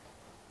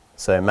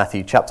So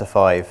Matthew chapter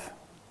 5,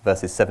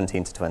 verses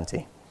 17 to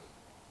 20.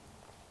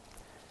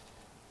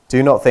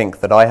 Do not think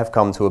that I have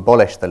come to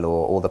abolish the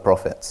law or the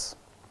prophets.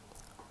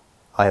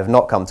 I have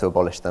not come to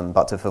abolish them,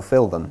 but to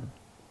fulfill them.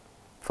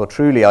 For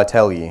truly I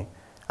tell you,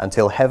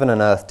 until heaven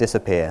and earth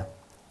disappear,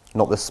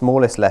 not the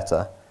smallest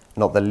letter,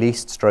 not the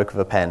least stroke of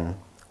a pen,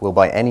 will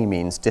by any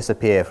means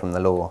disappear from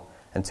the law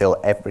until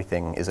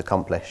everything is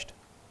accomplished.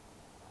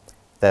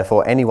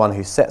 Therefore anyone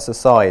who sets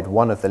aside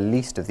one of the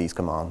least of these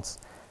commands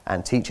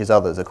and teaches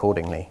others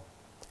accordingly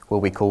will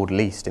be called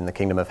least in the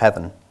kingdom of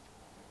heaven.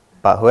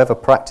 But whoever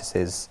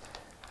practices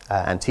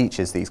and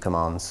teaches these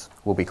commands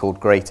will be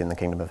called great in the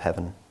kingdom of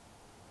heaven.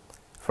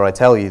 For I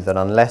tell you that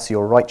unless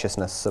your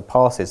righteousness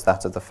surpasses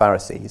that of the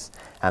Pharisees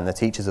and the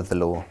teachers of the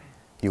law,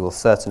 you will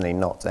certainly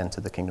not enter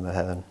the kingdom of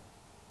heaven.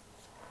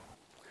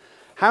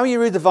 How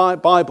you read the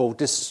Bible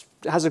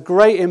has a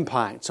great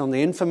impact on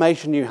the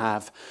information you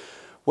have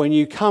when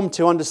you come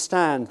to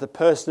understand the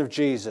person of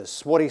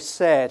Jesus, what he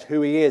said,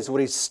 who he is,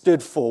 what he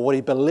stood for, what he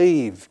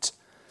believed.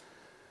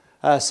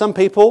 Some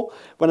people,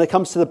 when it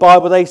comes to the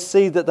Bible, they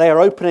see that they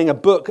are opening a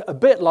book a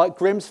bit like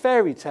Grimm's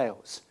fairy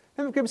tales.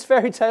 Remember Grimm's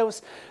fairy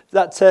tales?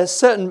 That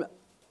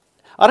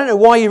I don't know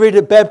why you read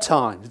it at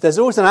bedtime. There's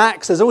always an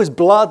axe, there's always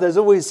blood, there's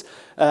always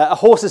a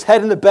horse's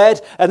head in the bed,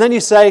 and then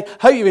you say,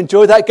 hope you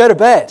enjoyed that, go to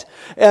bed.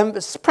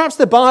 Perhaps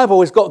the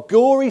Bible has got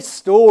gory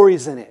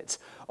stories in it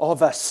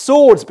of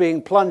swords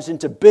being plunged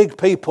into big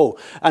people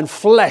and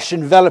flesh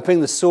enveloping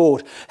the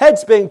sword,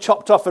 heads being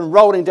chopped off and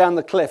rolling down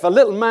the cliff, a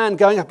little man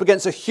going up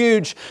against a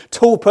huge,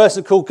 tall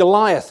person called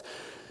Goliath.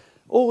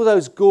 All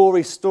those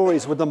gory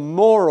stories with a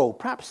moral.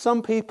 Perhaps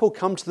some people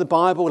come to the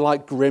Bible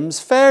like Grimm's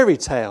fairy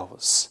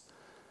tales.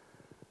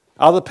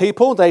 Other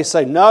people, they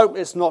say, no,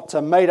 it's not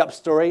a made-up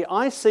story.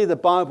 I see the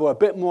Bible a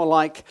bit more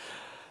like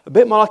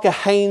a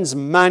Haynes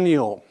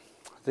Manual.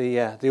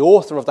 The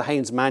author of the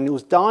Haynes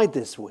Manuals died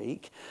this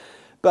week.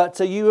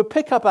 But you would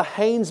pick up a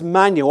Haynes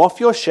Manual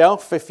off your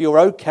shelf if you're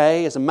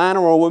okay as a man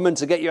or a woman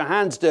to get your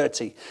hands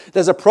dirty.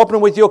 There's a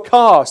problem with your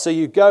car, so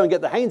you go and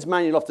get the Haynes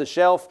Manual off the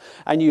shelf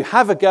and you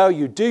have a go,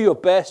 you do your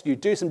best, you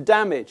do some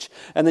damage,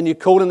 and then you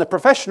call in the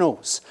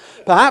professionals.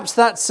 Perhaps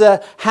that's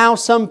how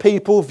some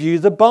people view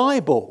the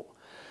Bible.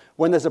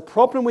 When there's a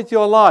problem with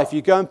your life,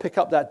 you go and pick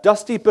up that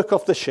dusty book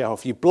off the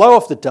shelf, you blow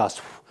off the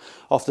dust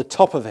off the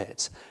top of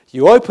it,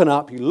 you open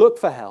up, you look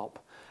for help,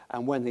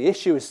 and when the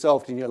issue is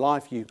solved in your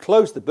life, you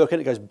close the book and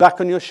it goes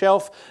back on your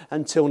shelf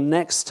until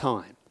next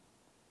time.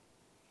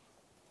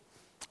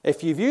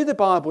 If you view the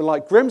Bible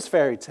like Grimm's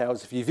fairy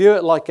tales, if you view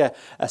it like a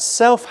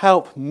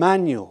self-help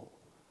manual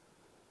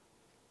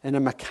in a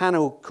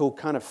mechanical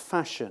kind of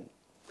fashion,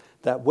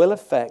 that will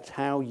affect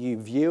how you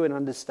view and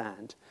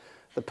understand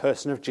the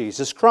person of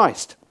Jesus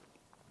Christ.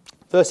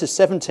 Verses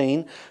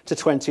 17 to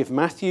 20 of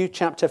Matthew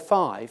chapter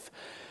 5,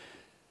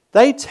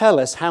 they tell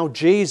us how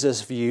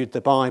Jesus viewed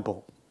the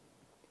Bible.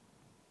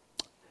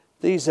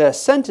 These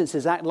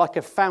sentences act like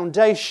a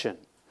foundation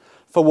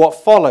for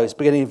what follows,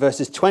 beginning in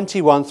verses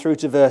 21 through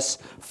to verse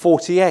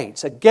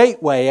 48. A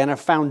gateway and a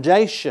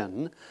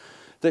foundation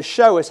that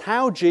show us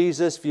how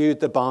Jesus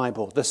viewed the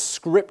Bible, the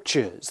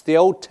Scriptures, the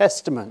Old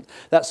Testament.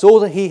 That's all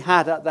that he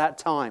had at that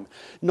time.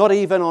 Not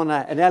even on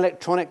an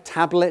electronic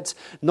tablet,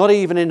 not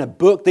even in a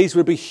book. These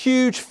would be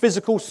huge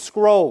physical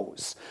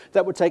scrolls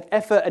that would take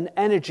effort and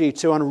energy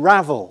to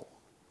unravel.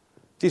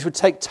 These would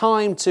take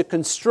time to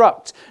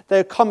construct. They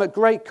would come at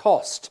great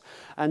cost.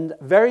 And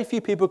very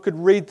few people could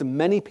read them.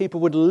 Many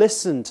people would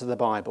listen to the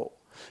Bible,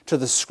 to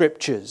the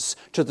Scriptures,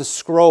 to the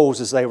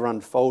scrolls as they were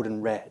unfolded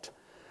and read.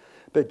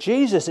 But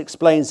Jesus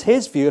explains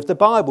his view of the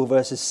Bible,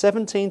 verses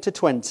 17 to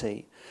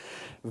 20.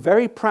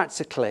 Very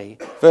practically,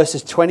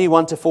 verses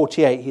 21 to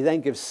 48, he then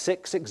gives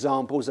 6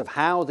 examples of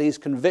how these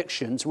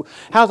convictions,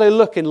 how they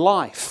look in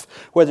life,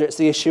 whether it's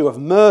the issue of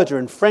murder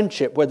and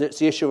friendship, whether it's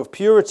the issue of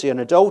purity and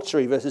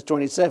adultery, verses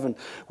 27,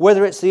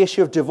 whether it's the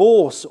issue of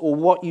divorce or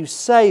what you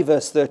say,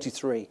 verse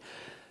 33.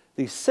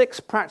 These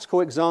 6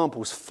 practical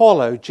examples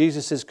follow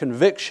Jesus'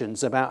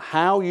 convictions about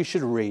how you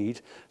should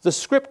read the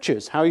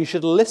Scriptures, how you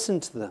should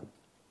listen to them.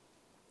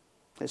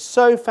 It's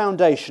so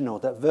foundational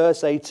that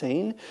verse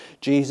 18,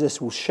 Jesus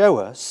will show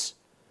us,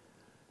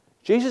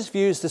 Jesus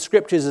views the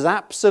Scriptures as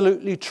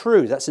absolutely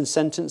true. That's in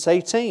sentence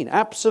 18,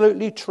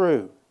 absolutely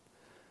true.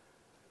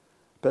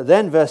 But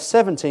then verse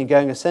 17,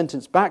 going a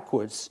sentence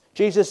backwards,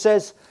 Jesus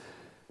says,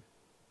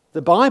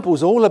 the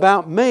Bible's all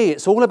about me.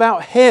 It's all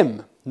about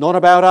him, not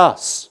about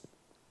us.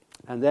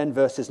 And then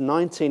verses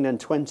 19 and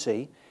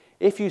 20,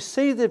 if you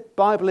see the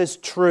Bible is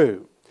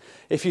true,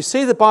 if you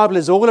see the Bible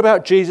is all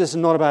about Jesus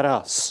and not about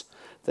us,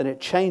 then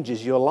it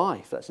changes your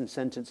life. That's in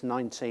sentence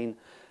 19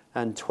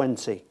 and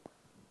 20.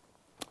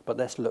 But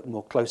let's look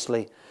more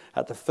closely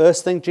at the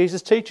first thing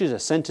Jesus teaches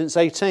us, sentence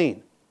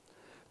 18.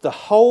 The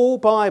whole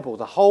Bible,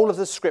 the whole of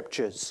the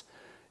Scriptures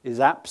is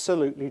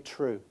absolutely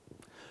true.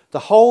 The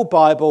whole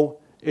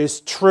Bible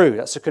is true.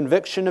 That's a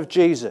conviction of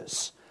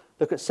Jesus.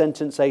 Look at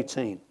sentence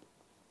 18.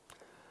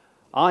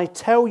 I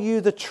tell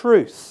you the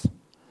truth,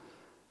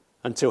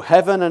 until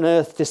heaven and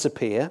earth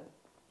disappear,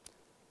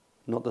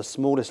 not the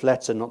smallest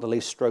letter, not the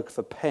least stroke of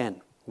a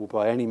pen, will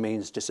by any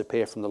means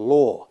disappear from the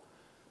law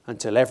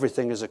until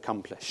everything is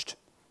accomplished.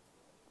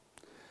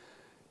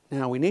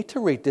 Now we need to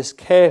read this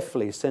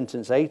carefully,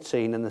 sentence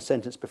 18 and the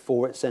sentence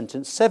before it,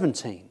 sentence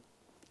 17.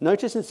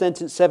 Notice in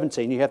sentence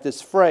 17 you have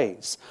this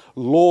phrase,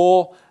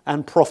 law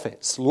and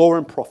prophets. Law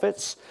and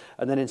prophets.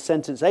 And then in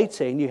sentence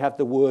 18 you have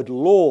the word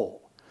law.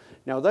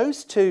 Now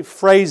those two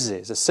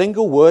phrases, a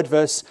single word,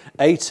 verse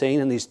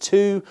 18, and these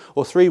two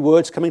or three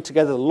words coming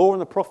together, the law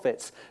and the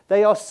prophets,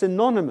 they are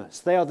synonymous.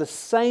 They are the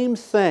same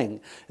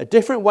thing, a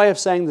different way of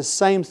saying the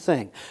same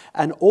thing.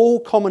 And all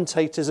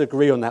commentators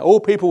agree on that. All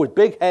people with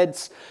big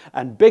heads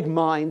and big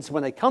minds,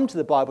 when they come to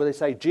the Bible, they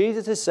say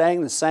Jesus is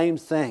saying the same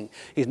thing.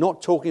 He's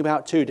not talking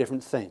about two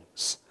different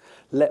things.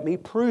 Let me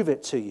prove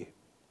it to you.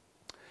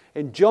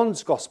 In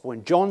John's Gospel,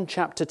 in John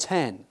chapter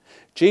 10,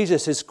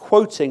 Jesus is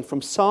quoting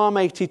from Psalm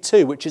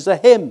 82, which is a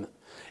hymn.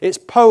 It's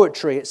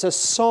poetry, it's a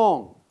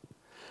song.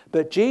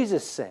 But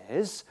Jesus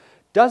says,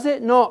 does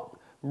it not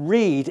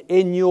read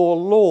in your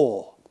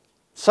law?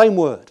 Same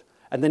word.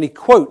 And then he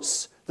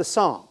quotes the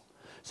psalm.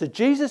 So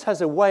Jesus has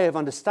a way of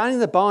understanding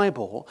the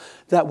Bible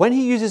that when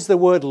he uses the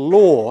word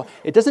law,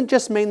 it doesn't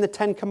just mean the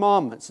Ten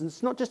Commandments. And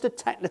it's not just a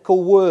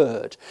technical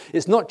word.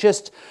 It's not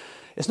just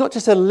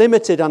a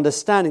limited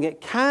understanding.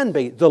 It can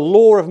be the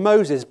law of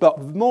Moses,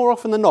 but more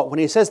often than not, when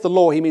he says the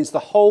law, he means the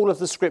whole of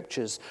the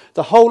Scriptures,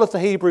 the whole of the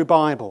Hebrew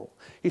Bible.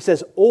 He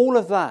says all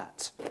of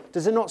that.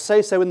 Does it not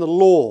say so in the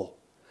law?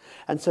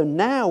 And so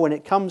now when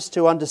it comes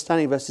to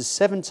understanding verses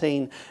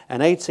 17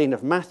 and 18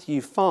 of Matthew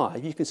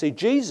 5, you can see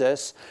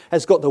Jesus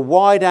has got the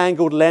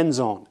wide-angled lens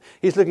on.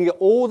 He's looking at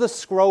all the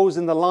scrolls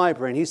in the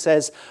library, and he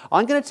says,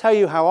 I'm going to tell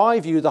you how I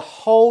view the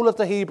whole of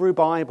the Hebrew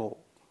Bible.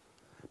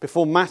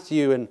 Before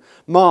Matthew and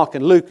Mark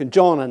and Luke and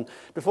John and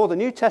before the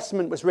New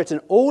Testament was written,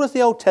 all of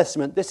the Old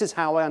Testament, this is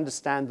how I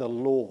understand the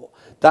law.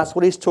 That's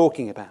what he's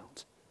talking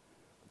about.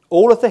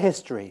 All of the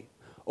history,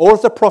 all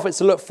of the prophets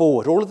that look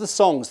forward, all of the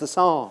songs, the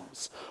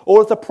psalms, all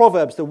of the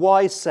proverbs, the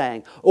wise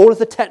saying, all of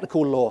the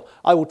technical law.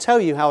 I will tell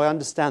you how I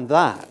understand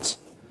that.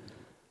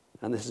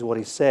 And this is what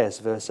he says,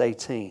 verse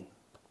 18.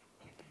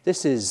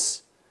 This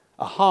is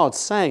a hard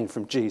saying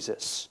from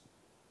Jesus.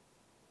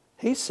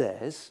 He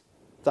says,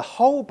 the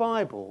whole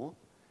Bible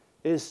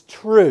is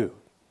true.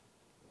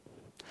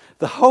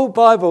 The whole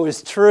Bible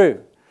is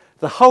true.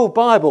 The whole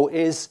Bible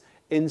is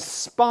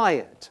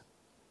inspired.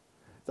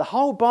 The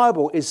whole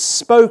Bible is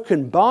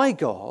spoken by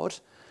God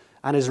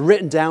and is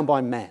written down by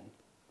men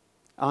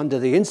under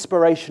the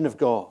inspiration of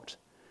God.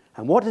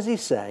 And what does he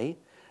say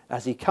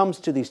as he comes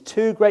to these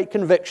two great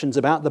convictions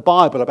about the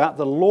Bible, about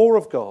the law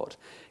of God?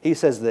 He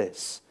says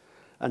this,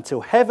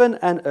 until heaven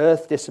and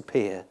earth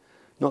disappear,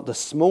 not the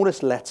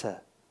smallest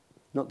letter,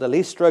 not the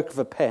least stroke of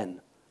a pen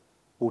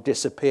will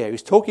disappear.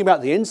 He's talking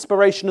about the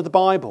inspiration of the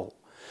Bible.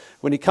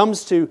 When he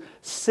comes to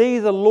see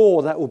the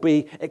law that will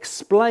be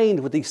explained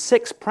with these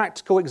 6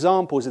 practical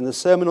examples in the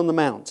Sermon on the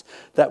Mount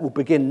that will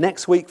begin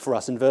next week for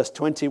us in verse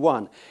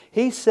 21,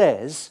 he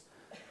says,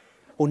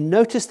 well,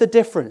 notice the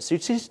difference. You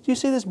see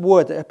this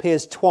word that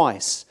appears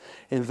twice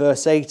in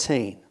verse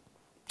 18?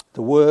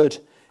 The word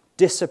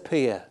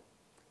disappear.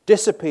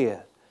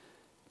 Disappear.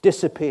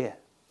 Disappear.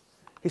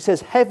 He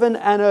says, heaven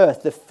and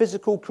earth, the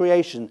physical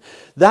creation,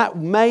 that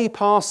may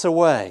pass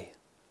away.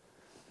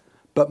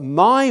 But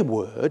my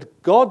word,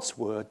 God's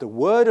word, the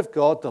word of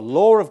God, the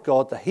law of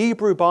God, the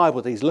Hebrew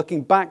Bible that he's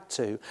looking back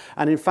to,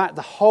 and in fact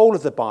the whole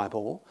of the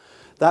Bible,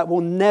 that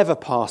will never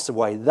pass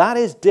away. That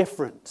is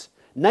different.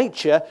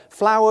 Nature,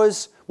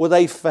 flowers, well,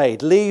 they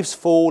fade. Leaves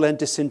fall and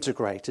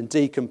disintegrate and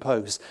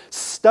decompose.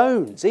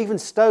 Stones, even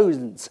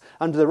stones,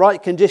 under the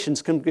right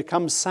conditions can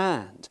become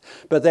sand.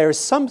 But there is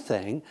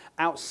something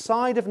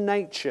outside of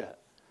nature,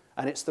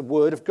 and it's the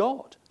Word of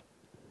God.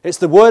 It's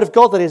the Word of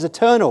God that is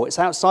eternal. It's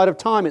outside of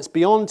time. It's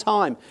beyond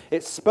time.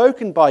 It's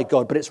spoken by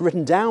God, but it's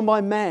written down by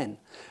men.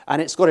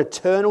 And it's got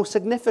eternal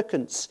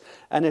significance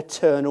and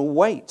eternal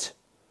weight.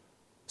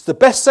 It's the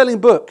best-selling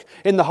book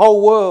in the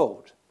whole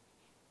world.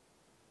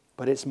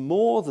 But it's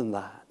more than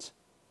that.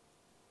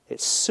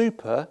 It's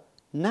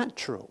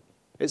supernatural.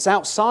 It's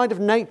outside of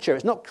nature.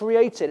 It's not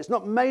created. It's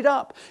not made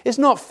up. It's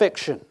not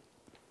fiction.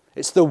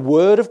 It's the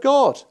Word of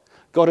God.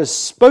 God has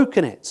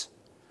spoken it.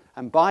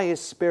 And by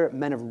His Spirit,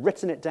 men have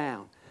written it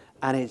down.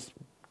 And it's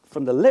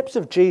from the lips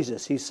of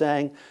Jesus, He's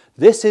saying,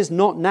 this is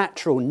not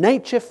natural.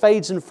 Nature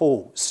fades and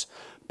falls.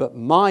 But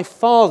my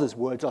Father's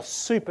words are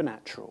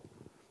supernatural.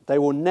 They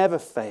will never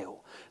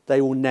fail. They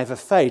will never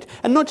fade.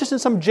 And not just in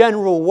some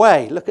general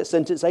way. Look at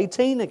sentence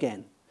 18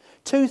 again.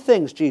 2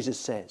 things Jesus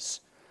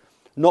says.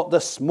 Not the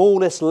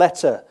smallest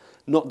letter,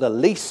 not the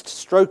least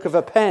stroke of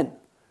a pen.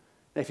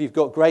 If you've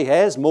got grey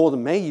hairs more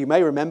than me, you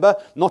may remember,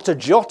 not a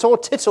jot or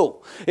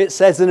tittle. It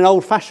says in an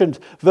old-fashioned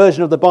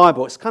version of the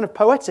Bible. It's kind of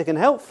poetic and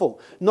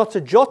helpful. Not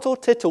a jot or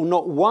tittle,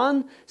 not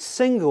one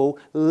single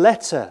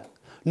letter,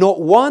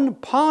 not one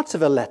part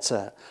of a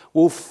letter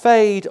will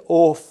fade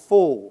or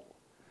fall.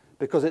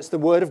 Because it's the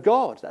Word of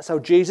God. That's how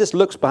Jesus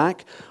looks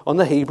back on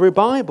the Hebrew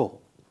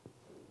Bible.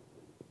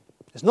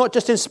 It's not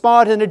just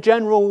inspired in a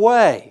general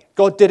way.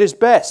 God did His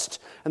best,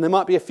 and there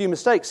might be a few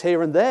mistakes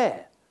here and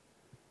there.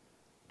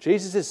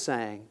 Jesus is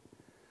saying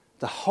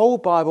the whole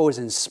Bible is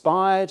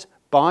inspired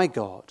by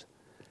God,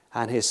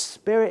 and his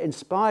Spirit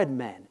inspired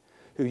men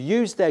who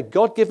used their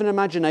God-given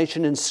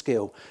imagination and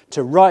skill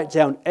to write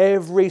down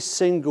every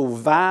single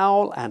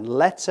vowel and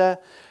letter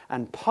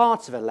and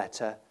part of a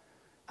letter,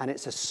 and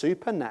it's a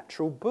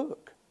supernatural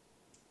book.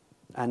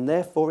 And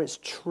therefore it's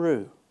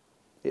true.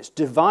 It's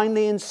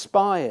divinely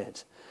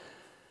inspired.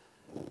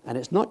 And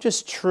it's not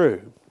just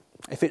true.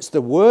 If it's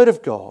the Word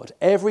of God,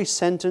 every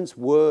sentence,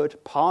 word,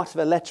 part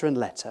of a letter and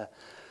letter,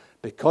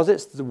 because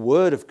it's the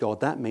Word of God,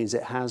 that means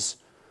it has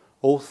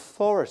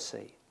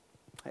authority.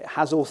 It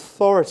has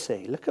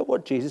authority. Look at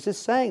what Jesus is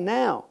saying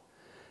now.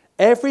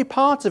 Every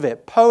part of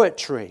it,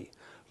 poetry,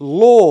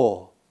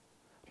 law,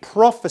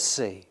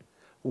 prophecy,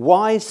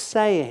 wise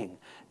saying,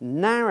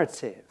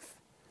 narrative,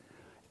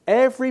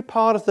 every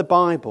part of the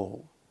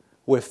Bible,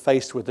 we're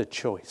faced with a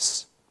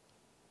choice.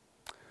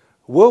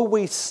 Will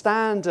we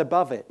stand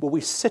above it? Will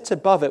we sit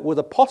above it? Will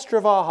the posture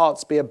of our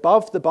hearts be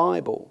above the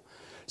Bible?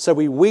 So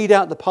we weed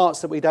out the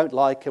parts that we don't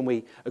like and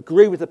we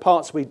agree with the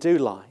parts we do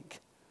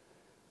like?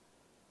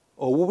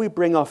 Or will we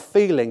bring our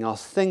feeling, our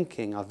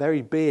thinking, our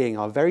very being,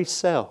 our very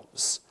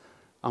selves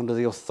under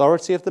the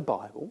authority of the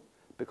Bible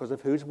because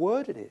of whose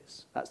word it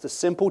is? That's the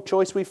simple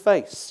choice we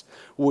face.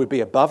 Will we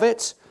be above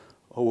it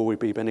or will we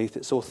be beneath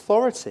its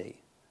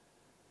authority?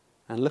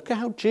 And look at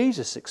how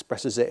Jesus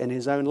expresses it in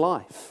his own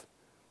life.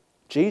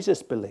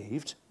 Jesus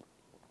believed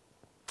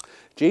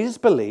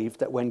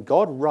that when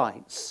God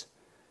writes,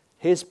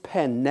 his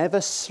pen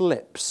never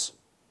slips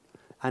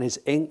and his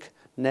ink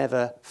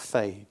never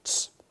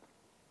fades.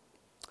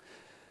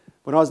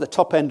 When I was at the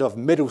top end of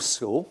middle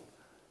school,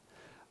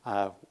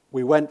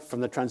 we went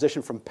from the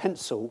transition from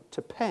pencil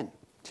to pen.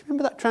 Do you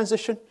remember that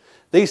transition?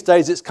 These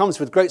days it comes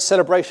with great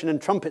celebration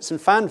and trumpets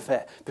and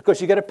fanfare because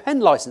you get a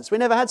pen license. We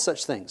never had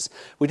such things.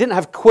 We didn't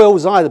have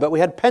quills either, but we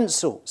had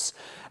pencils.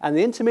 And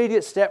the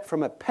intermediate step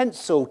from a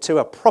pencil to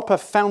a proper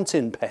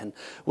fountain pen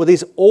were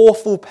these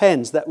awful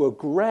pens that were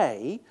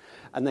grey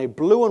and they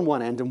blue on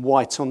one end and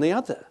white on the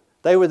other.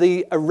 They were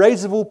the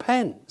erasable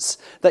pens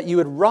that you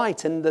would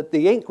write and that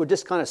the ink would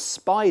just kind of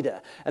spider.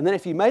 And then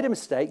if you made a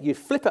mistake, you'd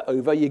flip it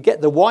over, you'd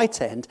get the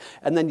white end,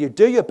 and then you'd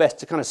do your best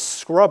to kind of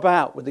scrub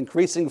out with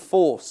increasing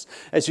force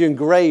as you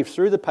engrave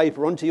through the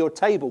paper onto your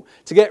table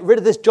to get rid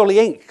of this jolly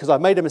ink because I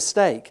made a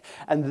mistake.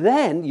 And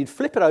then you'd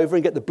flip it over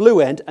and get the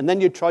blue end, and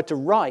then you'd try to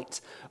write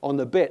on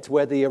the bit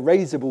where the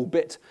erasable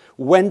bit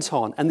went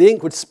on. And the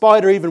ink would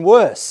spider even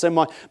worse. So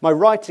my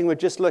writing would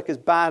just look as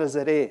bad as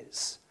it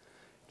is.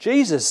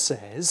 Jesus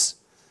says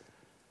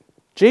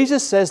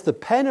the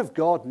pen of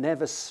God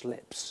never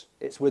slips.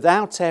 It's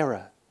without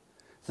error.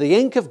 The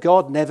ink of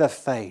God never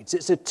fades.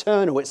 It's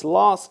eternal. It's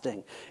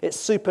lasting. It's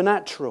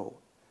supernatural.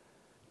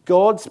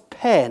 God's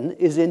pen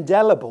is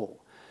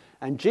indelible.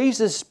 And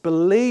Jesus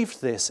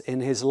believed this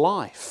in his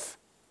life.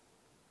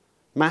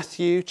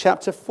 Matthew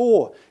chapter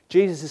 4.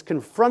 Jesus is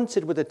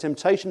confronted with a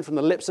temptation from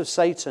the lips of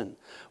Satan.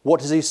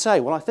 What does he say?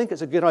 Well, I think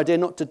it's a good idea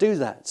not to do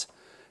that.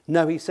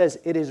 No, he says,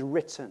 it is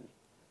written.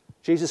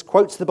 Jesus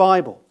quotes the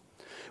Bible.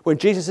 When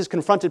Jesus is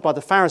confronted by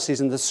the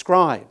Pharisees and the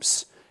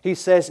scribes, he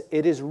says,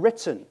 it is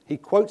written. He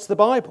quotes the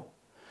Bible.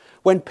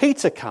 When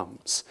Peter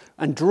comes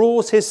and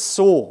draws his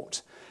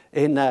sword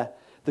in the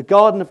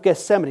Garden of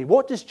Gethsemane,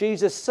 what does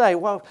Jesus say?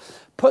 Well,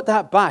 put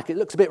that back. It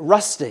looks a bit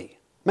rusty.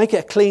 Make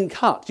it a clean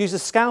cut. Use a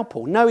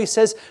scalpel. No, he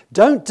says,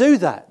 don't do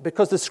that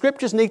because the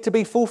scriptures need to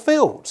be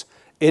fulfilled.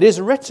 It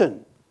is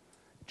written.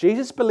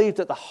 Jesus believed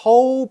that the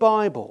whole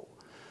Bible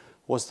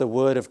was the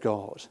Word of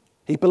God.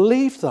 He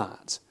believed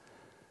that.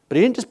 But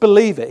he didn't just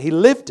believe it, he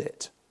lived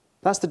it.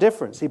 That's the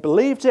difference. He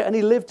believed it and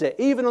he lived it,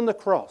 even on the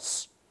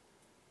cross.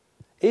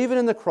 Even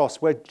in the cross,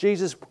 where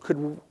Jesus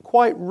could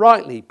quite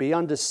rightly be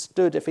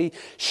understood if he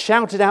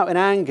shouted out in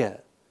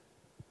anger.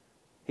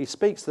 He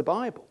speaks the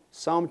Bible,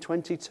 Psalm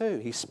 22.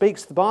 He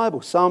speaks the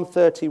Bible, Psalm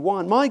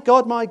 31. My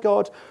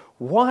God,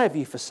 why have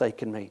you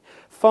forsaken me?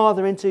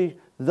 Father, into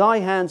thy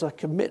hands I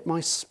commit my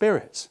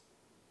spirit.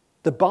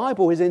 The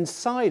Bible is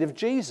inside of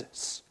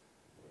Jesus.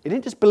 He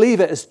didn't just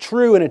believe it as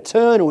true and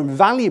eternal and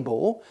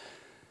valuable.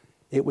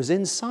 It was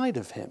inside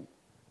of him.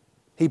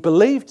 He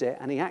believed it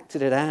and he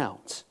acted it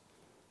out.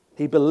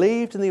 He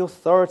believed in the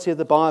authority of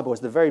the Bible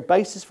as the very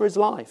basis for his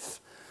life.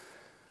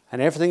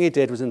 And everything he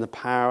did was in the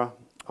power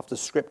of the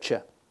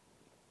Scripture.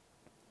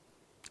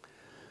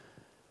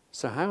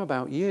 So how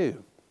about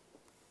you?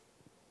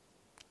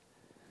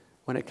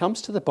 When it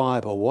comes to the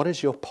Bible, what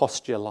is your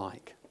posture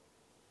like?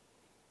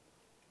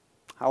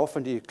 How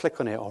often do you click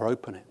on it or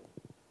open it?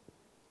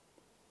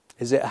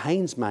 Is it a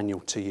Haynes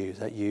manual to you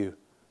that you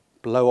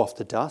blow off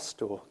the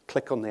dust or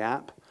click on the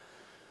app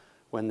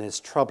when there's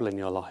trouble in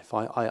your life?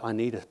 I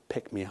need a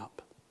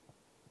pick-me-up.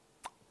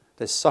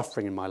 There's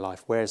suffering in my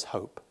life. Where's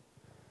hope?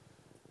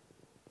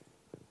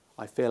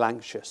 I feel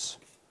anxious.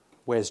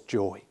 Where's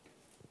joy?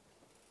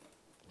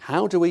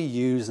 How do we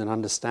use and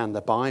understand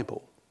the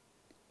Bible?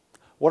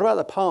 What about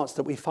the parts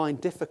that we find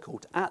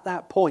difficult? At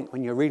that point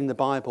when you're reading the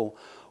Bible,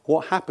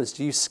 what happens?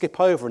 Do you skip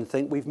over and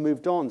think we've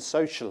moved on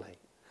socially?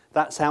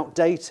 That's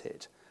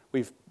outdated.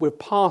 We're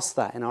past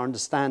that in our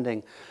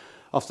understanding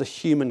of the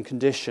human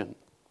condition.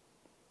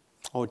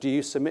 Or do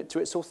you submit to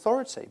its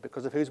authority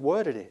because of whose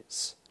word it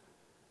is?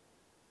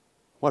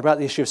 What about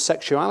the issue of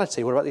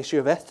sexuality? What about the issue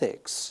of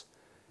ethics?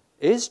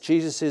 Is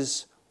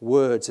Jesus'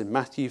 words in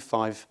Matthew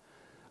 5,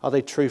 are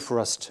they true for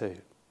us too?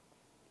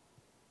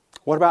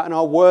 What about in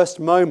our worst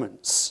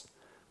moments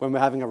when we're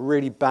having a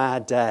really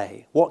bad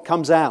day? What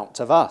comes out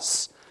of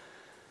us?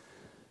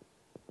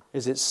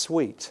 Is it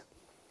sweet?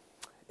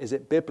 Is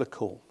it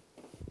biblical?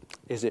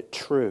 Is it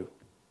true?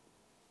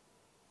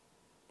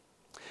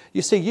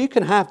 You see, you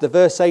can have the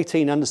verse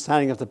 18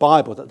 understanding of the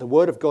Bible, that the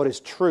Word of God is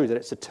true, that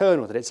it's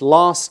eternal, that it's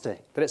lasting,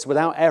 that it's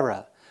without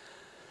error.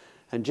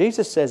 And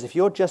Jesus says if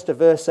you're just a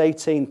verse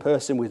 18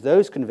 person with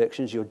those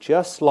convictions, you're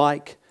just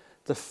like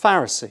the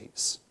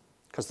Pharisees.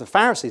 Because the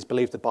Pharisees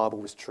believed the Bible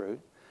was true.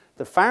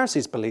 The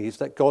Pharisees believed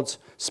that God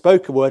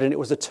spoke a word and it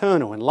was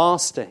eternal and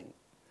lasting.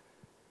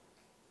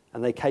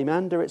 And they came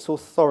under its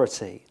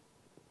authority.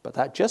 But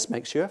that just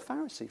makes you a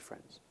Pharisee,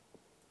 friends.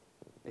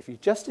 If you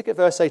just look at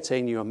verse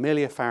 18, you are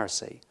merely a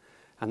Pharisee.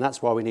 And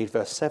that's why we need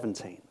verse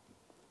 17.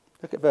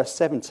 Look at verse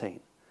 17.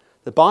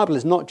 The Bible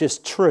is not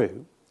just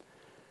true.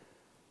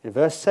 In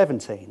verse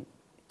 17,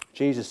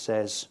 Jesus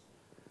says,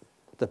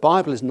 the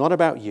Bible is not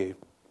about you.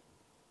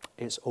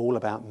 It's all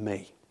about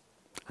me.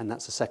 And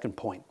that's the second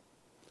point.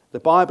 The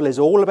Bible is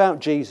all about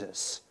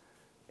Jesus.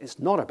 It's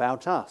not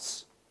about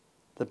us.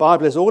 The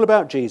Bible is all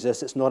about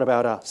Jesus. It's not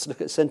about us.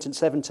 Look at sentence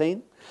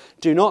 17.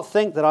 Do not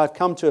think that I've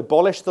come to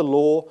abolish the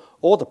law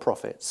or the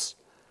prophets.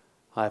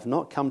 I have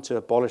not come to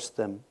abolish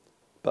them,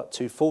 but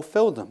to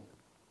fulfill them.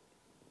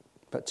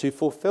 But to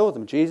fulfill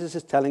them. Jesus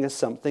is telling us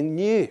something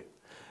new.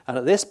 And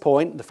at this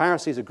point, the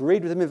Pharisees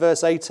agreed with him in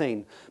verse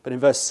 18. But in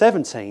verse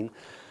 17,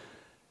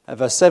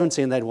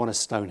 they'd want to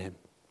stone him.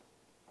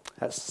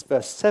 At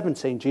verse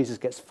 17, Jesus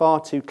gets far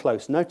too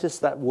close. Notice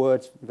that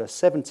word, verse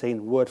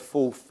 17, word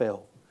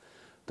fulfill.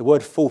 The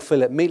word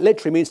fulfill, it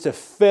literally means to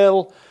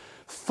fill,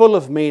 full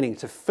of meaning,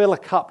 to fill a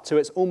cup to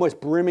it's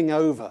almost brimming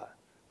over.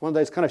 One of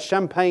those kind of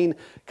champagne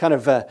kind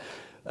of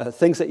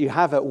things that you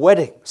have at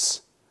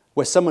weddings,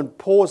 where someone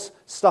pours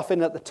stuff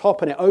in at the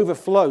top and it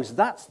overflows.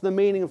 That's the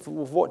meaning of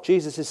what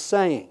Jesus is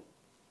saying.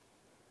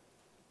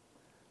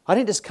 I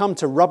didn't just come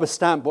to rubber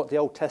stamp what the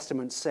Old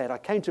Testament said. I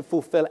came to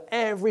fulfill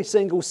every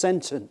single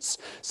sentence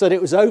so that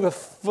it was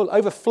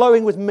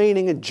overflowing with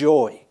meaning and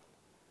joy.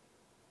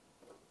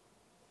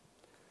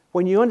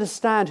 When you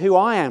understand who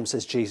I am,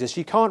 says Jesus,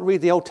 you can't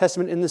read the Old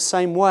Testament in the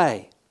same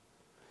way.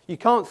 You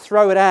can't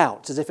throw it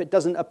out as if it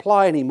doesn't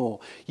apply anymore.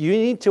 You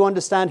need to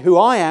understand who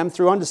I am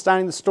through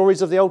understanding the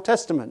stories of the Old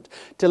Testament,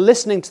 to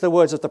listening to the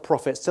words of the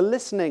prophets, to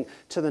listening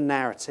to the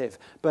narrative.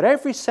 But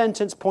every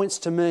sentence points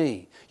to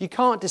me. You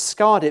can't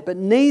discard it, but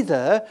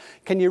neither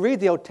can you read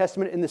the Old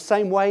Testament in the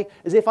same way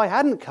as if I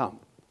hadn't come.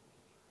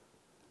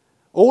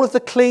 All of the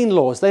clean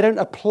laws, they don't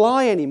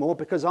apply anymore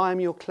because I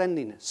am your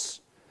cleanliness,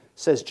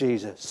 says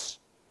Jesus.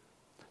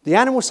 The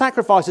animal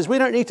sacrifices, we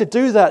don't need to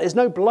do that. There's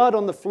no blood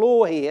on the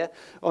floor here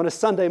on a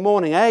Sunday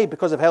morning, A,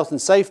 because of health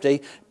and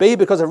safety, B,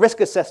 because of risk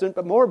assessment,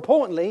 but more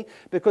importantly,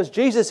 because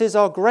Jesus is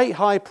our great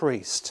high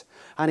priest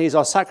and he's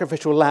our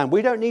sacrificial lamb.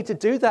 We don't need to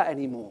do that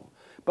anymore.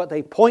 But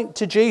they point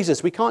to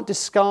Jesus. We can't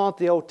discard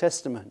the Old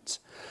Testament.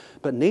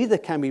 But neither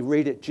can we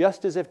read it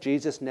just as if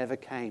Jesus never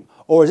came,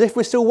 or as if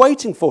we're still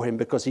waiting for him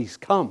because he's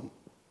come.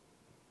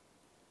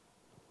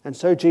 And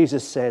so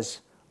Jesus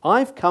says,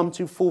 I've come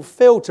to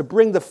fulfill, to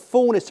bring the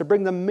fullness, to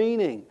bring the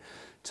meaning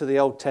to the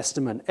Old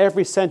Testament.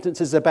 Every sentence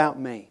is about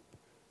me.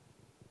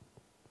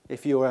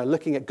 If you are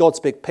looking at God's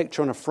big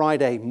picture on a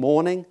Friday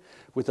morning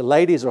with the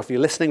ladies, or if you're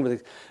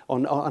listening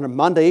on a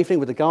Monday evening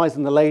with the guys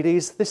and the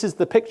ladies, this is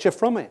the picture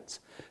from it.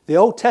 The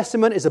Old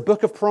Testament is a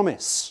book of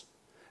promise,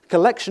 a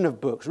collection of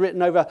books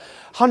written over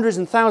hundreds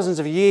and thousands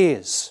of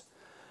years.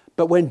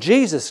 But when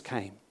Jesus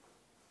came,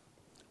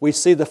 we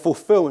see the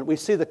fulfillment. We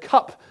see the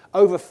cup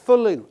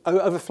overflowing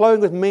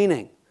with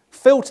meaning,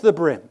 filled to the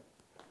brim.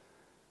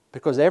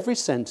 Because every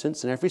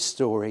sentence and every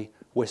story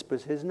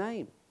whispers his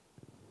name.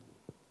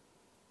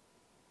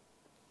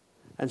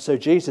 And so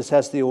Jesus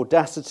has the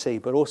audacity,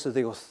 but also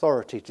the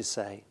authority to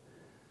say,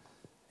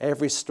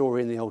 every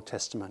story in the Old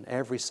Testament,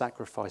 every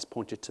sacrifice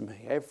pointed to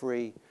me.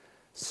 Every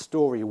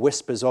story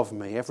whispers of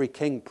me. Every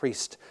king,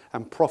 priest,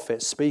 and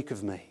prophet speak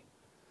of me.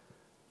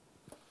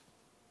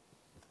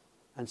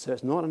 And so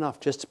it's not enough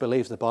just to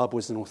believe the Bible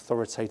is an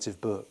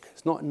authoritative book.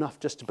 It's not enough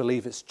just to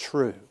believe it's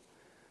true.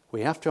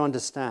 We have to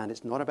understand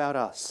it's not about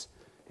us.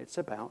 It's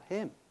about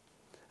him.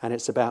 And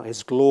it's about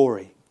his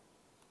glory.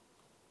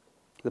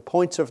 The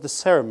point of the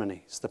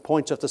ceremonies, the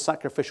point of the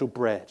sacrificial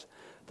bread,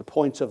 the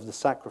point of the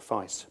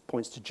sacrifice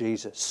points to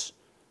Jesus.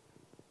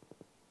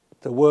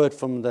 The word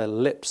from the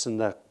lips and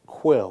the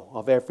quill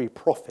of every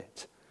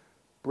prophet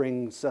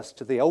brings us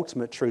to the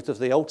ultimate truth of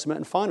the ultimate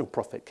and final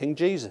prophet, King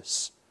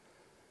Jesus.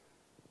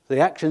 The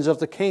actions of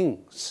the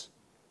kings,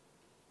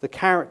 the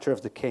character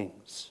of the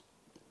kings,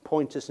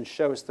 point us and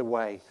show us the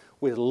way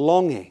with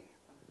longing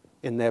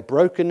in their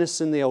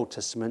brokenness in the Old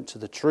Testament to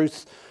the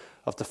truth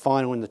of the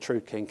final and the true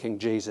King, King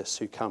Jesus,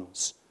 who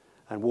comes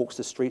and walks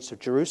the streets of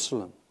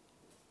Jerusalem.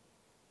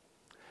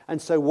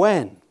 And so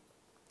when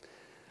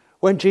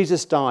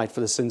Jesus died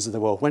for the sins of the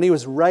world, when he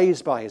was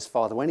raised by his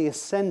Father, when he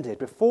ascended,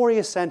 before he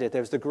ascended,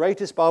 there was the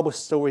greatest Bible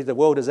story the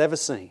world has ever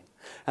seen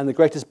and the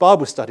greatest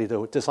Bible study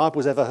the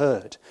disciples ever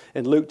heard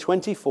in Luke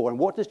 24. And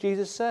what does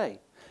Jesus say?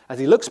 As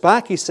he looks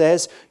back, he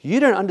says, "You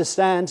don't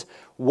understand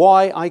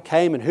why I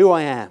came and who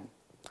I am.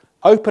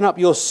 Open up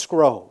your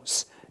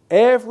scrolls.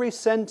 Every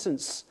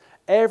sentence,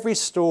 every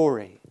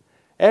story,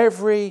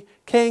 every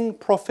king,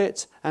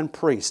 prophet, and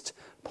priest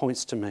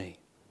points to me."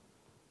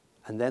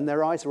 And then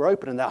their eyes were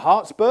open and their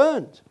hearts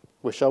burned.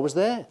 Wish I was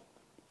there.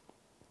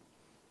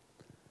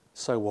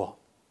 So what?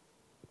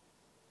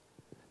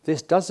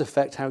 This does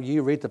affect how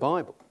you read the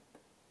Bible.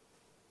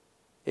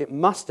 It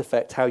must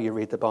affect how you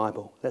read the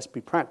Bible. Let's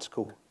be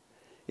practical.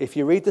 If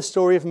you read the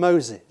story of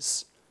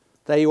Moses,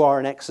 there you are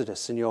in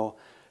Exodus in your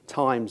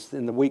times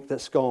in the week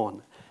that's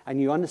gone, and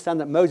you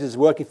understand that Moses is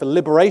working for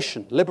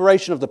liberation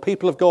of the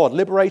people of God,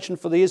 liberation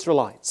for the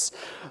Israelites.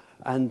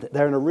 And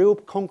they're in a real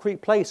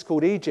concrete place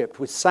called Egypt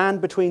with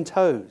sand between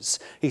toes.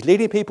 He's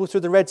leading people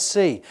through the Red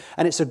Sea.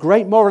 And it's a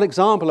great moral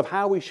example of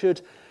how we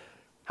should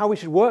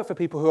work for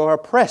people who are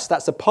oppressed.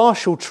 That's a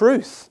partial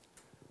truth.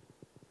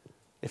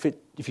 If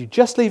you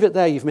just leave it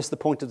there, you've missed the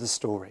point of the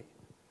story.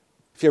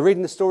 If you're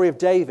reading the story of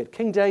David,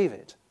 King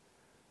David,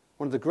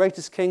 one of the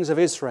greatest kings of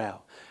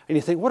Israel, and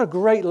you think, what a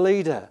great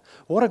leader,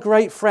 what a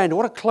great friend,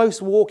 what a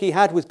close walk he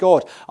had with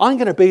God. I'm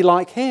going to be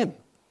like him.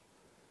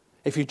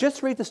 If you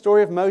just read the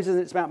story of Moses and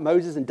it's about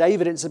Moses and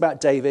David and it's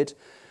about David,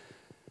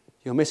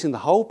 you're missing the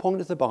whole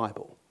point of the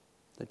Bible.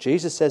 That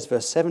Jesus says,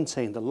 verse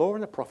 17, "The law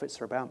and the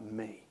prophets are about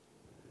me,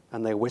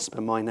 and they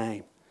whisper my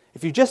name."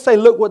 If you just say,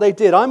 look what they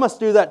did, I must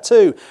do that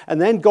too, and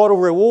then God will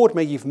reward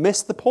me, you've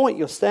missed the point.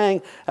 You're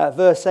staying at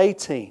verse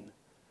 18.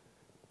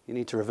 You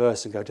need to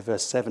reverse and go to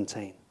verse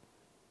 17.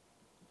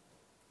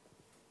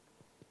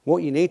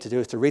 What you need to do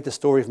is to read the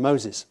story of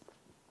Moses.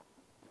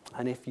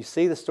 And if you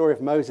see the story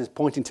of Moses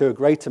pointing to a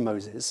greater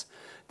Moses,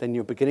 then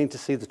you're beginning to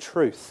see the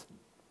truth.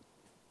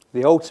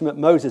 The ultimate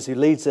Moses who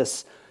leads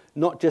us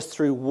not just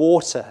through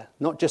water,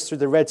 not just through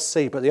the Red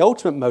Sea, but the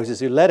ultimate Moses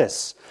who led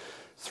us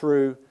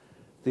through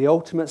the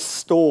ultimate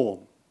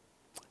storm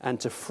and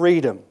to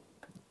freedom,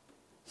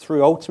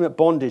 through ultimate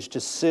bondage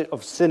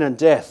of sin and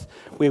death.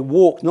 We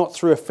walk not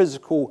through a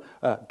physical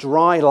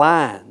dry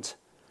land,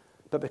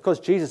 but because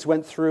Jesus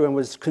went through and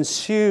was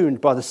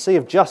consumed by the sea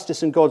of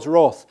justice and God's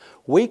wrath,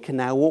 we can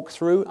now walk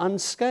through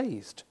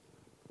unscathed.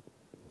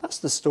 That's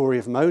the story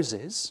of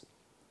Moses,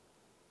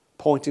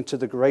 pointing to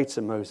the greater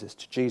Moses,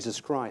 to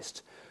Jesus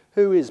Christ,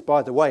 who is,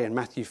 by the way, in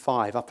Matthew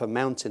 5, up a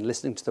mountain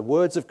listening to the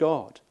words of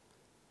God,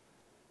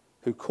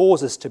 who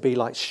calls us to be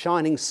like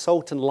shining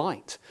salt and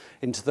light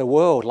into the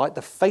world, like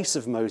the face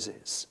of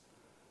Moses.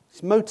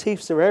 These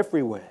motifs are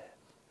everywhere.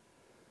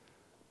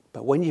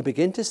 But when you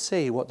begin to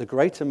see what the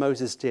greater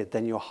Moses did,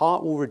 then your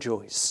heart will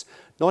rejoice,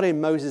 not in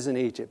Moses in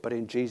Egypt, but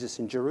in Jesus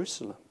in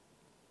Jerusalem.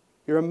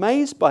 You're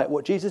amazed by it,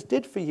 what Jesus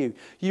did for you.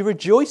 You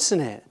rejoice in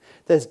it.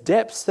 There's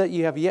depths that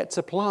you have yet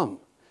to plumb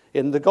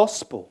in the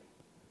gospel.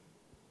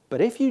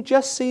 But if you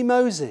just see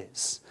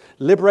Moses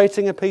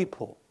liberating a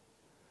people,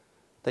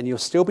 then you'll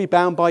still be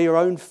bound by your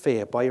own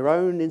fear, by your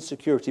own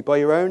insecurity, by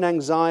your own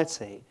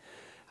anxiety,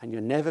 and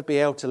you'll never be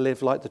able to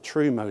live like the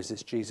true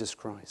Moses, Jesus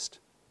Christ.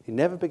 You'll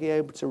never be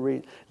able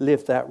to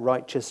live that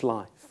righteous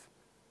life.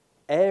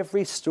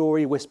 Every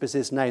story whispers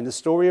his name. The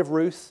story of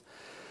Ruth,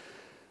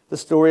 the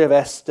story of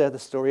Esther, the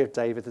story of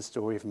David, the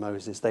story of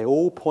Moses. They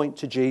all point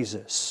to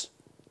Jesus.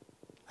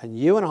 And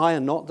you and I are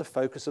not the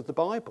focus of the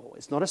Bible.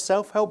 It's not a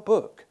self-help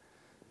book.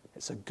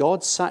 It's a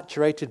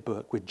God-saturated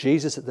book with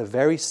Jesus at the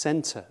very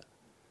center.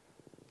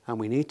 And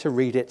we need to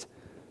read it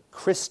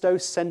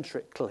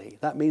Christocentrically.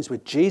 That means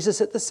with Jesus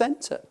at the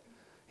center.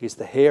 He's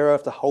the hero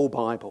of the whole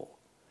Bible.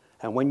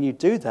 And when you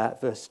do that,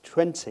 verse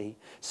 20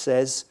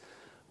 says,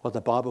 well,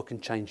 the Bible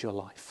can change your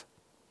life.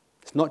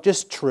 It's not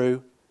just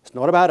true. It's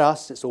not about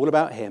us. It's all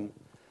about him.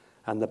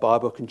 And the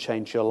Bible can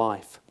change your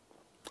life.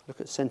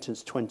 Look at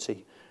sentence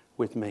 20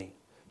 with me.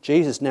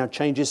 Jesus now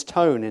changes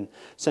tone in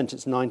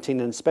sentence 19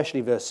 and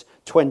especially verse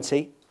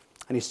 20.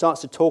 And he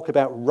starts to talk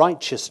about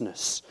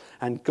righteousness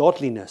and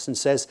godliness and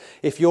says,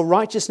 if your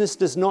righteousness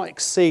does not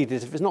exceed,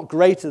 if it's not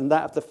greater than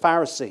that of the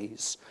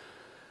Pharisees.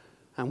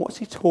 And what's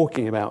he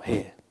talking about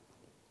here?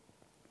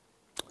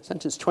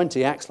 Sentence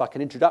 20 acts like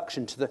an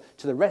introduction to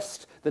the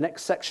rest, the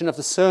next section of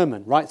the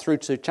sermon, right through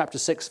to chapter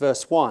 6,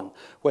 verse 1,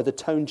 where the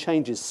tone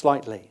changes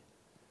slightly.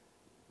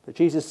 But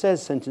Jesus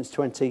says, sentence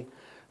 20,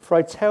 "For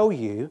I tell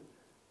you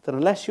that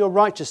unless your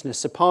righteousness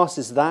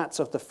surpasses that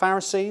of the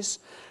Pharisees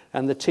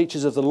and the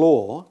teachers of the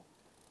law,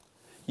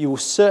 you will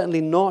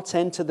certainly not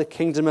enter the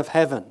kingdom of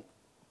heaven."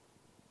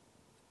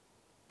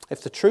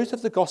 If the truth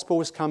of the gospel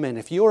has come in,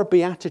 if you're a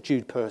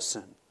beatitude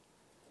person,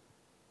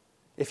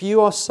 if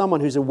you are someone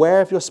who's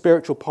aware of your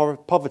spiritual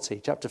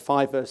poverty, chapter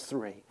 5, verse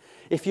 3,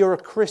 if you're a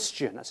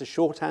Christian, that's a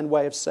shorthand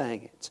way of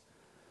saying it,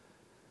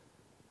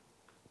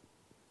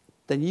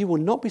 then you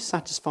will not be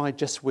satisfied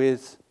just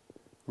with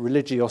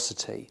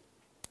religiosity.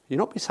 You'll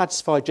not be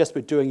satisfied just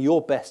with doing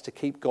your best to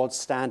keep God's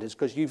standards,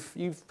 because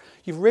you've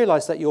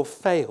realized that you'll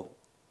fail.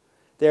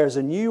 There is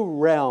a new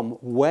realm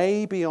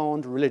way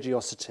beyond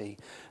religiosity,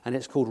 and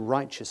it's called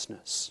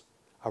righteousness,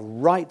 a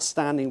right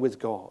standing with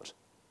God.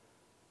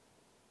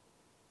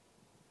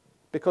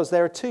 Because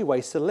there are two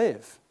ways to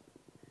live.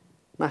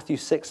 Matthew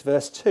 6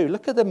 verse 2.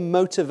 Look at the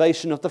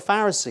motivation of the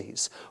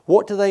Pharisees.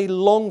 What do they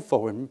long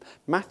for? In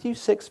Matthew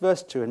 6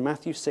 verse 2 and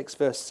Matthew 6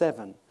 verse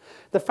 7.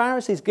 The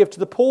Pharisees give to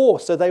the poor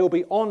so they will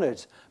be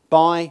honoured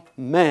by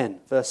men.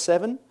 Verse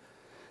 7.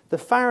 The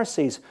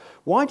Pharisees,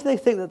 why do they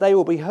think that they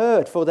will be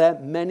heard? For their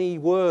many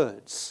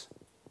words.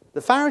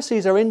 The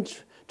Pharisees are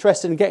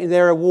interested in getting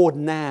their reward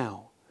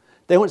now.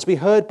 They want to be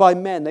heard by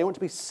men. They want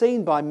to be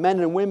seen by men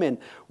and women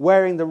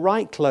wearing the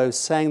right clothes,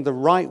 saying the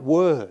right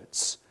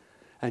words.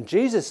 And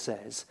Jesus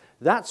says,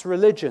 that's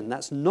religion,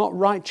 that's not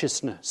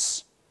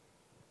righteousness.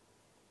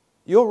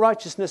 Your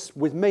righteousness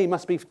with me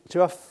must be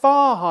to a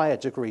far higher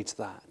degree to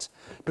that,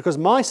 because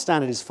my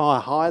standard is far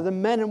higher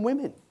than men and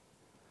women.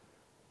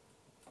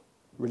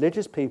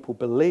 Religious people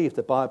believe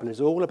the Bible is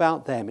all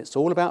about them. It's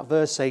all about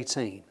verse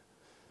 18.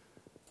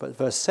 But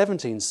verse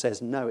 17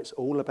 says, no, it's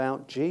all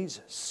about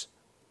Jesus.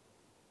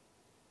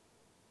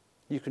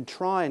 You can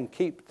try and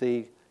keep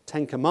the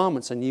Ten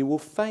Commandments and you will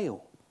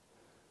fail.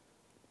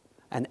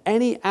 And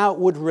any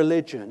outward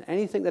religion,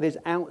 anything that is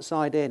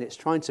outside in, it's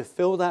trying to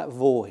fill that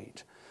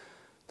void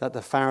that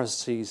the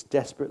Pharisees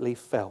desperately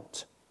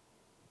felt.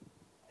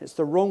 It's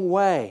the wrong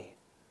way.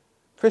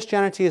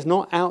 Christianity is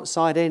not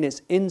outside in,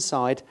 it's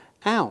inside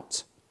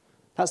out.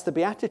 That's the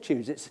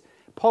Beatitudes. It's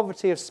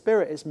poverty of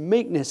spirit, it's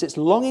meekness, it's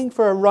longing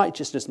for a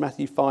righteousness,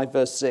 Matthew 5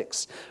 verse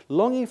 6.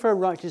 Longing for a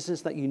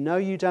righteousness that you know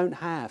you don't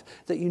have,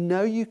 that you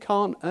know you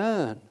can't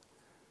earn.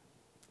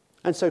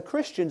 And so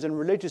Christians and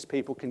religious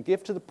people can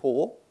give to the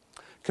poor,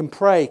 can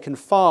pray, can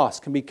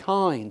fast, can be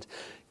kind,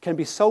 can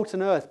be salt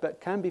and earth, but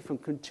can be from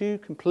two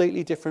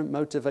completely different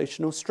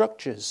motivational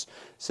structures,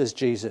 says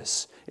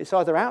Jesus. It's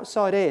either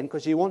outside in,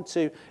 because you want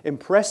to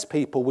impress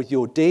people with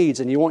your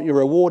deeds and you want your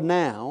reward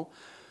now,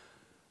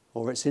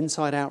 or it's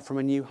inside out from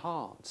a new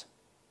heart.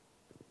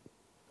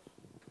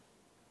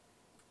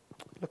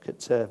 Look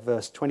at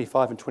verse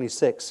 25 and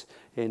 26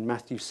 in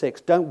Matthew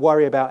 6. Don't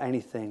worry about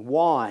anything.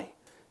 Why?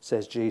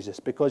 Says Jesus.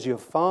 Because your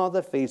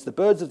Father feeds the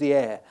birds of the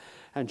air,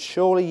 and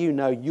surely you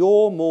know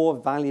you're more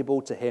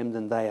valuable to him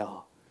than they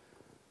are.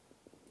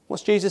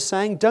 What's Jesus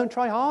saying? Don't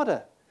try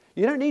harder.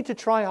 You don't need to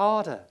try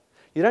harder.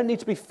 You don't need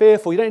to be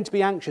fearful. You don't need to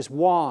be anxious.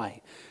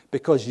 Why?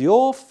 Because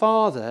your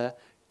Father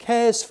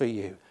cares for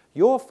you.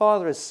 Your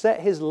Father has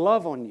set his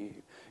love on you.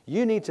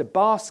 You need to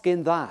bask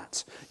in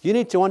that. You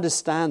need to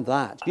understand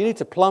that. You need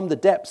to plumb the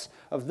depths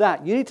of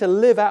that. You need to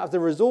live out of the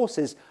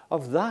resources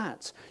of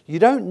that. You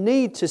don't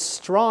need to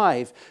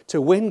strive to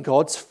win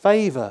God's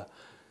favor,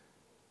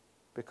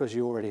 because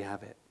you already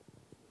have it.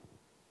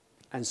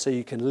 And so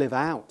you can live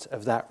out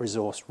of that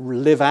resource,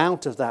 live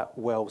out of that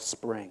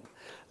wellspring,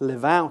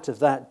 live out of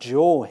that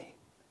joy.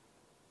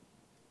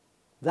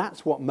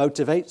 That's what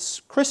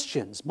motivates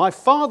Christians. My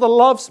Father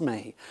loves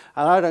me,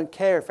 and I don't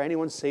care if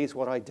anyone sees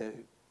what I do.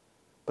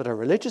 But a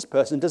religious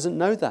person doesn't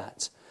know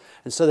that.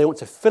 And so they want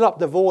to fill up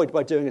the void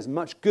by doing as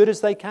much good as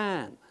they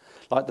can,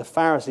 like the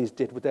Pharisees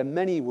did with their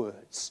many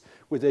words,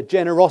 with their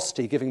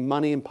generosity, giving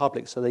money in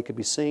public so they could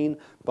be seen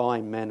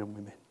by men and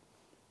women.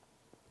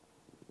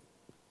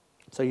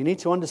 So you need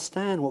to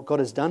understand what God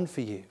has done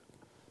for you.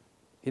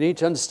 You need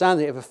to understand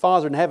that you have a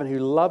Father in heaven who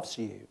loves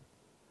you.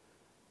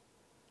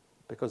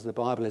 Because the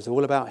Bible is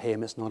all about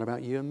him, it's not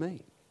about you and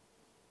me.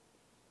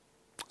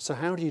 So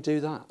how do you do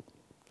that?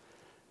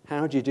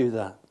 How do you do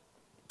that?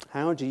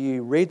 How do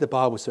you read the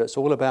Bible so it's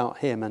all about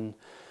him and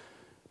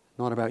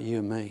not about you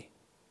and me?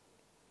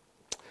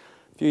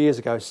 A few years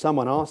ago,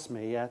 someone asked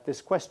me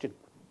this question.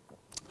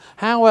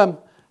 How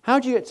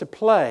do you get to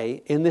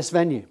play in this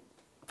venue?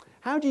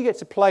 How do you get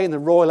to play in the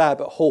Royal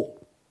Albert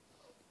Hall?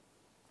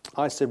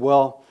 I said,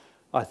 well,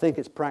 I think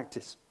it's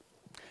practice.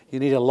 You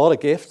need a lot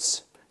of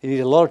gifts. You need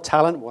a lot of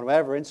talent,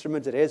 whatever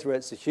instrument it is, whether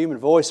it's a human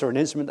voice or an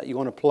instrument that you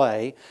want to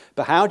play.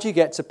 But how do you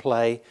get to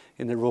play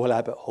in the Royal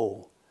Albert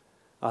Hall?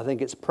 I think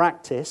it's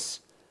practice,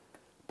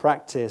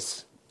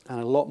 and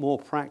a lot more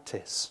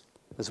practice,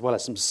 as well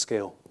as some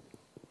skill.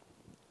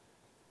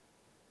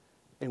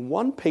 In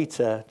 1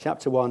 Peter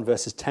chapter 1,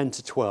 verses 10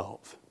 to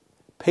 12,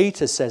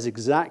 Peter says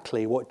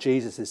exactly what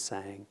Jesus is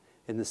saying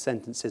in the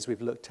sentences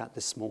we've looked at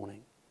this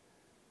morning.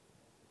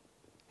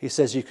 He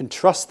says you can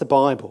trust the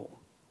Bible.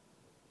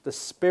 The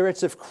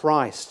Spirit of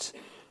Christ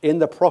in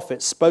the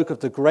prophets spoke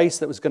of the grace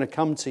that was going to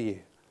come to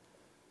you.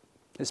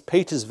 It's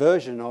Peter's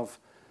version of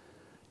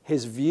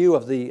his view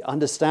of the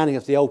understanding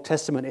of the Old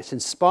Testament. It's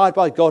inspired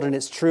by God and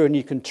it's true and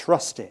you can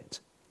trust it.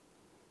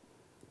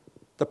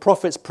 The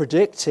prophets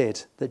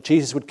predicted that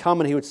Jesus would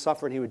come and he would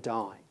suffer and he would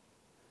die.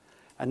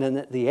 And then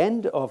at the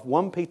end of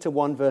 1 Peter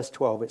 1 verse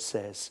 12 it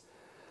says,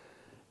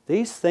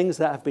 these things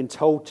that have been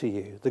told to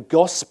you, the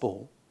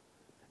gospel,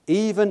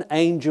 even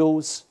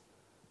angels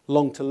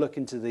long to look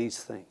into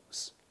these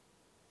things.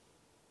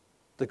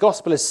 The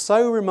gospel is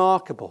so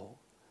remarkable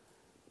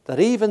that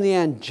even the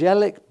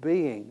angelic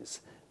beings,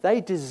 they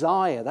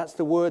desire, that's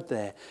the word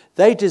there,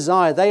 they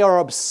desire, they are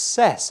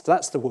obsessed,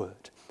 that's the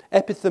word,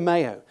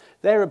 epithumeo.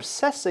 They're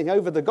obsessing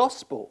over the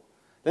gospel.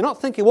 They're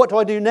not thinking, what do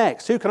I do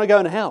next? Who can I go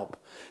and help?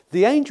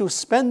 The angels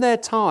spend their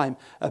time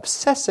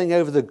obsessing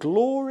over the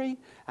glory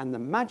and the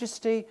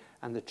majesty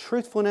and the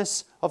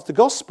truthfulness of the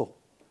gospel.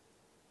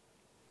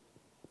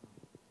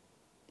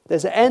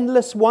 There's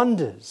endless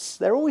wonders.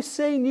 They're always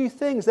seeing new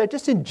things. They're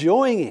just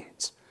enjoying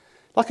it.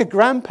 Like a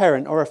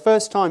grandparent or a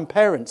first-time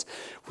parent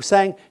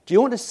saying, do you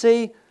want to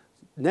see,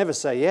 never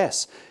say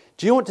yes,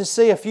 do you want to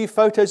see a few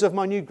photos of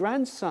my new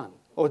grandson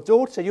or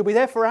daughter? You'll be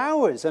there for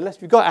hours.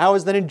 Unless you've got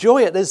hours, then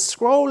enjoy it. There's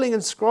scrolling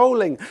and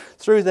scrolling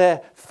through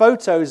their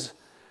photos,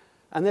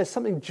 and there's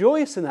something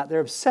joyous in that. They're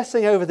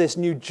obsessing over this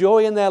new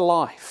joy in their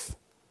life.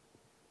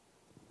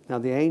 Now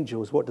the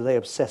angels, what do they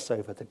obsess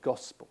over? The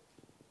gospel.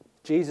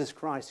 Jesus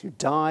Christ, who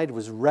died,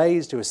 was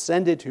raised, who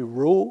ascended, who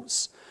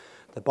rules.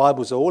 The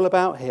Bible's all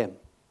about him.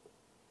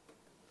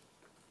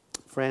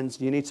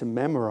 Friends, you need to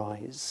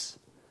memorize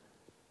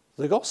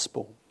the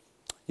gospel.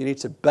 You need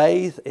to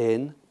bathe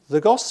in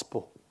the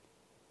gospel.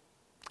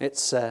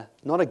 It's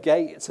not a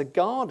gate, it's a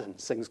garden,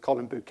 sings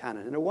Colin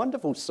Buchanan in a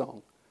wonderful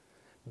song.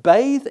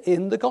 Bathe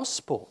in the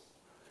gospel.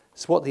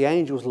 It's what the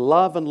angels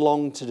love and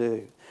long to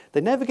do.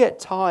 They never get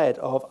tired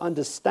of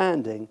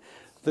understanding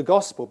the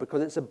gospel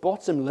because it's a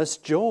bottomless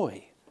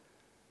joy.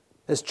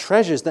 There's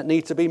treasures that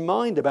need to be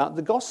mined about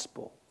the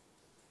gospel.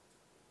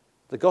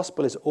 The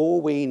gospel is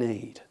all we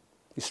need.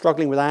 You're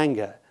struggling with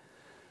anger.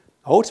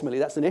 Ultimately,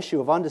 that's an issue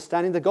of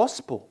understanding the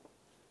gospel.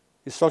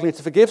 You're struggling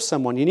to forgive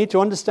someone. You need to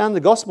understand the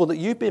gospel that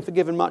you've been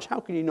forgiven much. How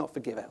can you not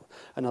forgive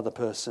another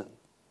person?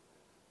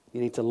 You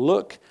need to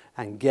look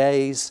and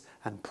gaze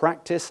and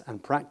practice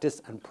and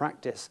practice and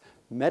practice,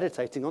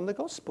 meditating on the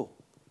gospel.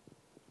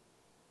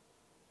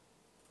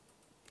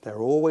 They're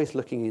always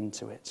looking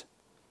into it.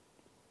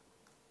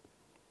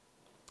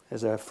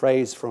 There's a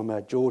phrase from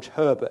George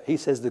Herbert. He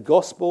says, the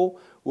gospel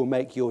will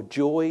make your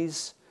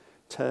joys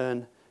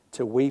turn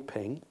to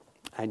weeping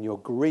and your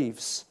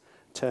griefs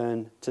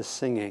turn to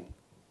singing.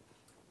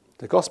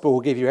 The gospel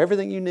will give you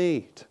everything you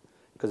need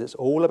because it's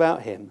all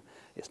about him.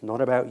 It's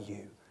not about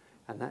you.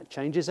 And that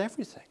changes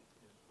everything.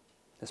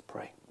 Let's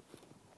pray.